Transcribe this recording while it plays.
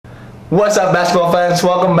What's up basketball fans,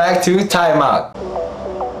 welcome back to Time Out.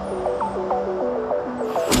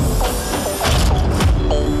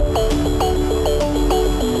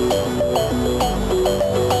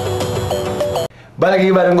 Balik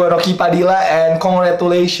lagi bareng gue Rocky Padilla, and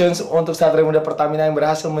congratulations untuk Satria Muda Pertamina yang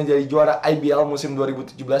berhasil menjadi juara IBL musim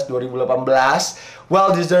 2017-2018.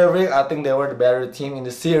 Well deserving, I think they were the better team in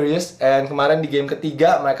the series. And kemarin di game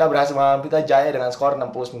ketiga mereka berhasil melawan Pelita Jaya dengan skor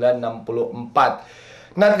 69-64.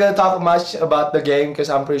 Not gonna talk much about the game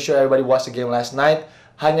because I'm pretty sure everybody watched the game last night.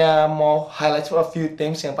 Hanya mau highlight for a few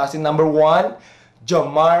things. Yang pasti number one,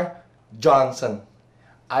 Jamar Johnson,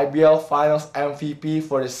 IBL Finals MVP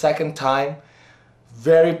for the second time.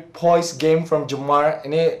 Very poised game from Jamar.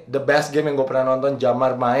 Ini the best game yang gue pernah nonton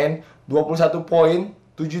Jamar main. 21 poin,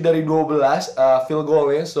 7 dari 12 field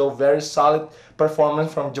goalnya. So very solid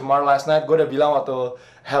performance from Jamar last night. Gue udah bilang waktu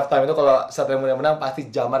halftime itu kalau Satria Muda menang pasti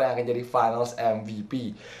Jamar yang akan jadi Finals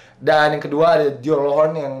MVP. Dan yang kedua ada Dior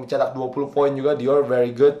Lohorn yang mencetak 20 poin juga. Dior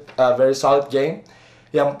very good, very solid game.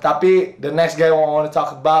 Tapi the next guy I want to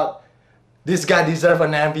talk about, this guy deserve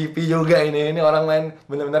an MVP juga ini. Ini orang main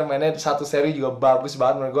bener-bener mainnya satu seri juga bagus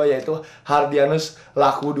banget menurut gue, yaitu Hardianus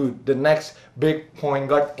Lakudu, the next big point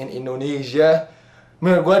guard in Indonesia.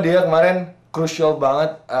 Menurut gue dia kemarin crucial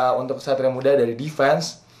banget untuk Satria Muda dari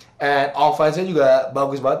defense. And offense-nya juga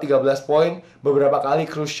bagus banget, 13 poin, beberapa kali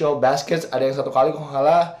crucial baskets, ada yang satu kali kok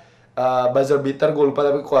kalah buzzer beater, gue lupa,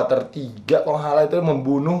 tapi quarter 3 kok kalah itu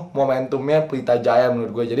membunuh momentumnya Pelita Jaya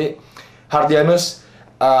menurut gue. Jadi Hardianus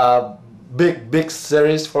big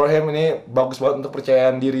series for him, ini bagus banget untuk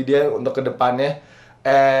percayaan diri dia untuk kedepannya.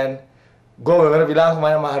 And gue bener-bener bilang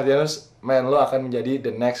kemarin sama Hardianus, man, lo akan menjadi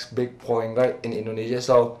the next big point guard in Indonesia.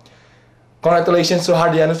 So congratulations to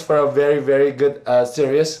Hardianus for a very good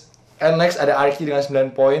series. And next ada Arki dengan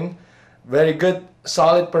 9 poin. Very good,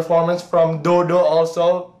 solid performance from Dodo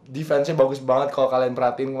also. Defense-nya bagus banget kalau kalian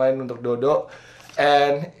perhatiin kemarin untuk Dodo.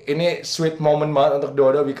 And ini sweet moment banget untuk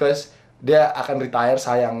Dodo because dia akan retire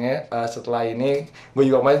sayangnya setelah ini. Gue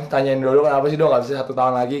juga kemarin tanyain Dodo, kenapa sih Dodo gak bisa 1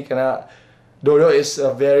 tahun lagi. Karena Dodo is a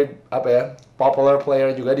very popular player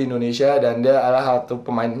juga di Indonesia. Dan dia adalah satu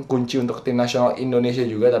pemain kunci untuk tim nasional Indonesia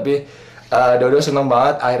juga. Tapi Dodo seneng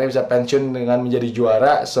banget akhirnya bisa pensiun dengan menjadi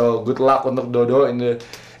juara. So good luck untuk Dodo in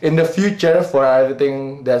the future for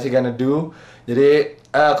everything that he gonna do. Jadi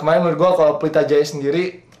kemarin menurut gue kalau Pelita Jaya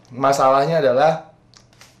sendiri masalahnya adalah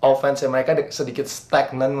offense mereka sedikit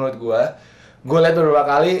stagnan menurut gue. Gue lihat beberapa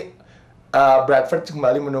kali Bradford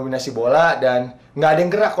kembali mendominasi bola dan nggak ada yang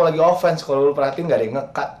gerak kalau lagi offense. Kalau lu perhatiin nggak ada yang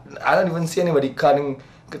nge-cut. I don't even see anybody cutting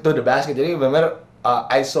to the basket. Jadi benar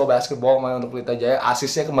ISO basketball main untuk Pelita Jaya.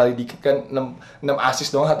 Asisnya kembali dikit kan, 6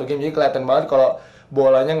 asis doang satu game. Jadi kelihatan banget kalau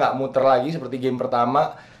bolanya nggak muter lagi seperti game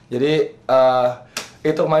pertama. Jadi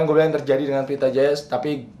itu kemarin gue bilang terjadi dengan Pelita Jaya.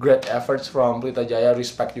 Tapi great efforts from Pelita Jaya.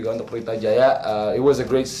 Respect juga untuk Pelita Jaya. It was a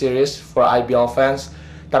great series for IBL fans.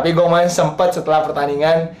 Tapi gue main sempat setelah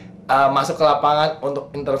pertandingan masuk ke lapangan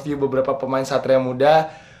untuk interview beberapa pemain Satria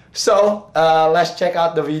Muda. So let's check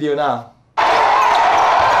out the video now.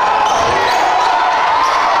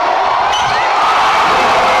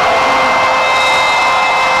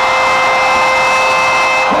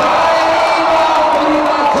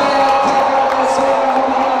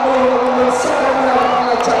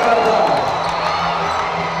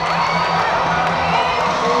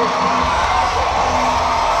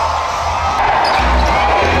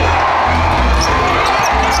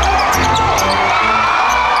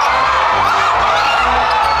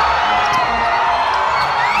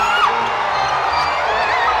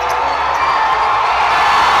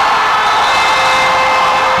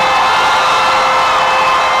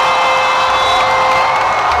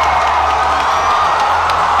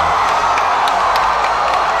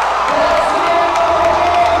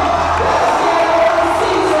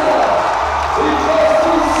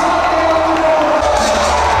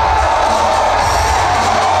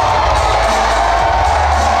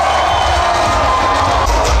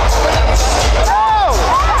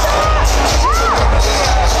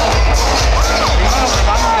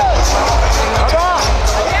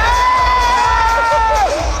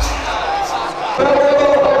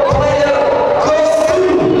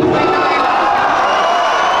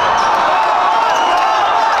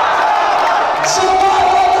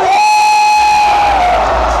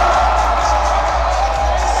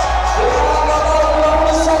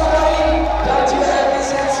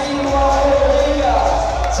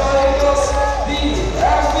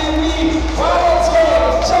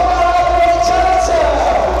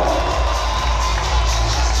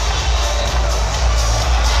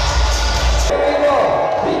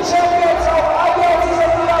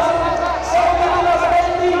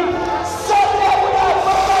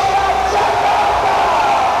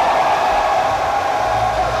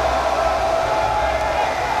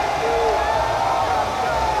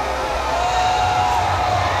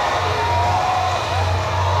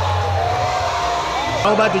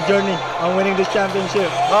 How about the journey on winning this championship?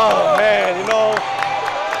 Oh man, you know,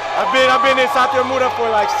 I've been in Satria Muda for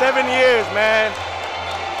like 7 years, man.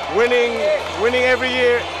 Winning every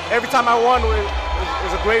year. Every time I won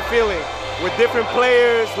was a great feeling. With different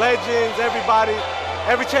players, legends, everybody.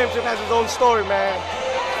 Every championship has its own story, man.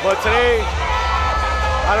 But today,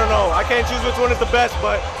 I don't know. I can't choose which one is the best,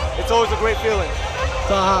 but it's always a great feeling.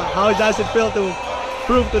 So how does it feel to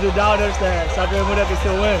prove to the doubters that Satria Muda can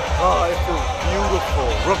still win? Oh, it feels beautiful.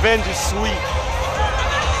 Revenge is sweet.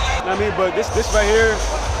 I mean, but this right here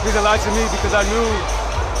means a lot to me because I knew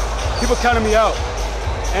people counted me out.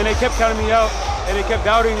 And they kept counting me out, and they kept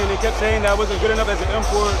doubting, and they kept saying that I wasn't good enough as an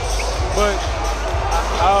import. But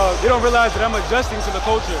they don't realize that I'm adjusting to the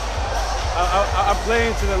culture. I'm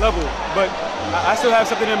playing to the level, but I still have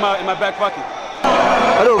something in my back pocket.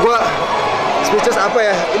 Aduh, gua speechless apa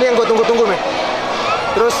ya? Ini yang gua tunggu-tunggu, men.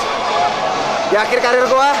 Terus di akhir karir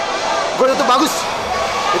gua tuh bagus.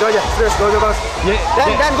 Itu aja, serius, gua bagus.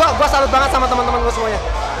 Dan gua salut banget sama teman-teman gua semuanya.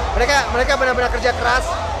 Mereka benar-benar kerja keras.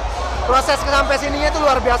 Proses sampai sininya itu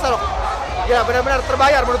luar biasa loh. Ya benar-benar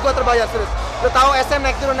terbayar, menurut gua terbayar, serius. Lu tahu SM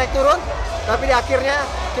naik turun, tapi di akhirnya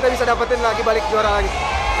kita bisa dapetin lagi balik juara lagi.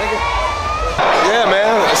 Thank you. Yeah,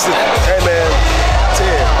 man. Hey, man. 10.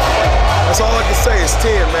 That's all I can say is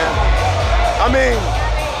 10, man. I mean,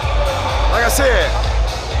 like I said,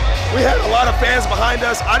 we had a lot of fans behind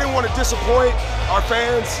us. I didn't want to disappoint our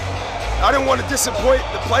fans. I didn't want to disappoint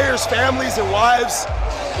the players' families and wives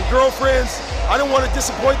and girlfriends. I didn't want to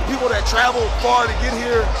disappoint the people that traveled far to get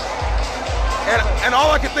here. And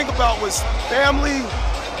all I could think about was family,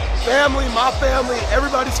 my family,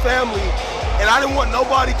 everybody's family. And I didn't want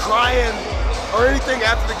nobody crying or anything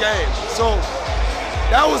after the game. So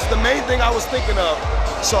that was the main thing I was thinking of.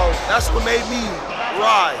 So that's what made me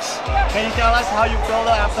rise. Can you tell us how you felt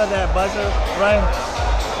after the buzzer rang?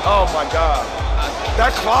 Oh my God.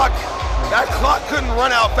 That clock couldn't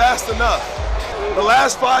run out fast enough. The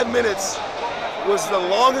last 5 minutes was the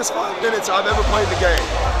longest 5 minutes I've ever played the game.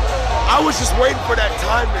 I was just waiting for that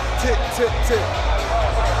time to tick.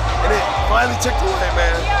 And it finally ticked away,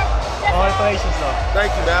 man. Congratulations, though. Thank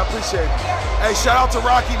you, man. I appreciate it. Hey, shout out to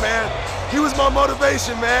Rocky, man. He was my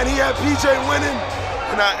motivation, man. He had PJ winning,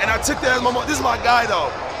 and I took that as my This is my guy,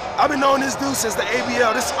 though. I've been knowing this dude since the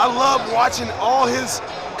ABL. I love watching all his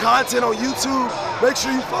content on YouTube. Make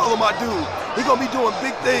sure you follow my dude. He gonna be doing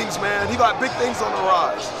big things, man. He got big things on the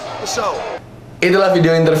rise. For sure. Itulah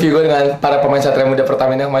video interview gue dengan para pemain Satria Muda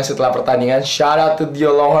Pertamina kemarin setelah pertandingan. Shout out to Dio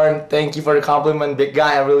Lohorn. Thank you for the compliment, big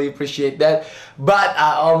guy. I really appreciate that. But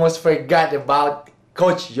I almost forgot about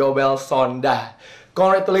Coach Yobel Sonda.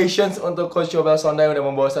 Congratulations untuk Coach Yobel Sonda yang udah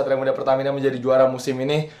membawa Satria Muda Pertamina menjadi juara musim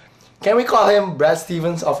ini. Can we call him Brad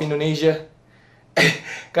Stevens of Indonesia?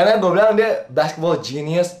 Karena gue bilang dia basketball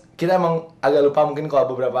genius. Kita emang agak lupa mungkin kalau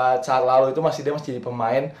beberapa saat lalu itu dia masih jadi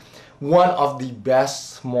pemain. One of the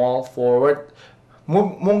best small forward.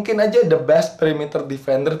 Mungkin aja the best perimeter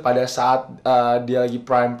defender pada saat dia lagi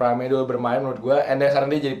prime-nya dulu bermain menurut gue. And then sekarang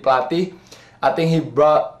dia jadi pelatih. I think he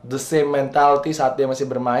brought the same mentality saat dia masih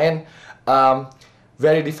bermain.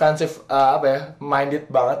 Very defensive, minded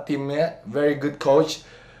banget timnya. Very good coach.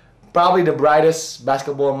 Probably the brightest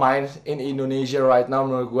basketball mind in Indonesia right now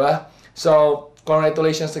menurut gue. So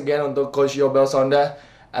congratulations again untuk Coach Yobel Sonda.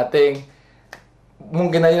 I think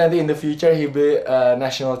mungkin aja nanti in the future he be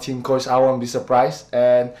national team coach. I won't be surprised.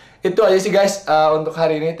 And itu aja sih guys untuk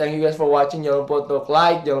hari ini. Thank you guys for watching. Jangan lupa untuk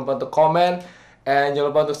like, jangan lupa untuk comment, and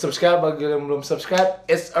jangan lupa untuk subscribe bagi yang belum subscribe.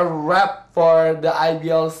 It's a wrap for the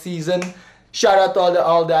IBL season. Shout out to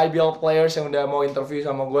all the IBL players yang udah mau interview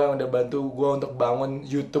sama gue, yang udah bantu gue untuk bangun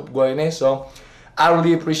YouTube gue ini. So I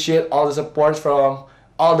really appreciate all the support from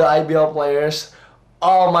all the IBL players,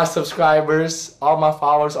 all my subscribers, all my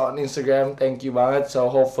followers on Instagram. Thank you banget.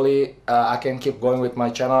 So hopefully I can keep going with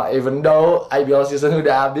my channel even though IBL season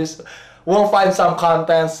udah habis. We'll find some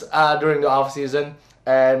contents during the off season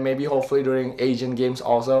and maybe hopefully during Asian games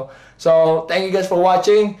also. So thank you guys for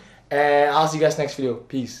watching and I'll see you guys next video.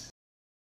 Peace.